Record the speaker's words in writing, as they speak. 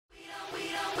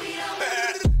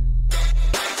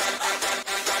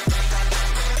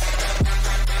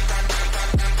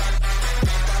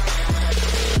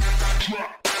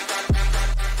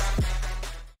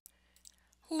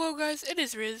it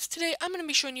is Riz. Today I'm going to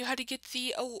be showing you how to get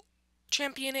the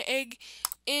champion egg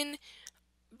in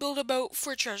Build a Boat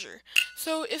for treasure.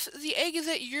 So if the egg is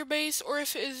at your base or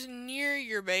if it is near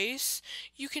your base,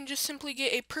 you can just simply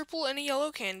get a purple and a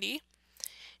yellow candy.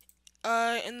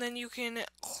 And then you can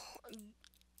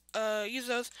use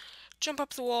those, jump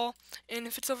up the wall, and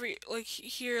if it's over like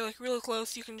here, like really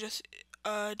close, you can just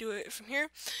do it from here.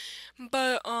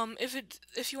 But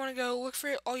if you want to go look for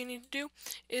it, all you need to do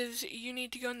is you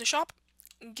need to go in the shop,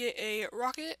 get a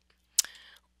rocket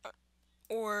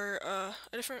or a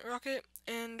different rocket,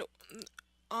 and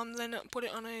then put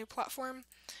it on a platform,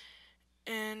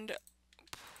 and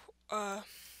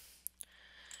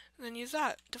then use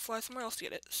that to fly somewhere else to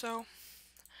get it. So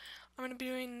I'm gonna be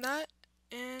doing that,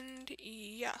 and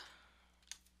yeah.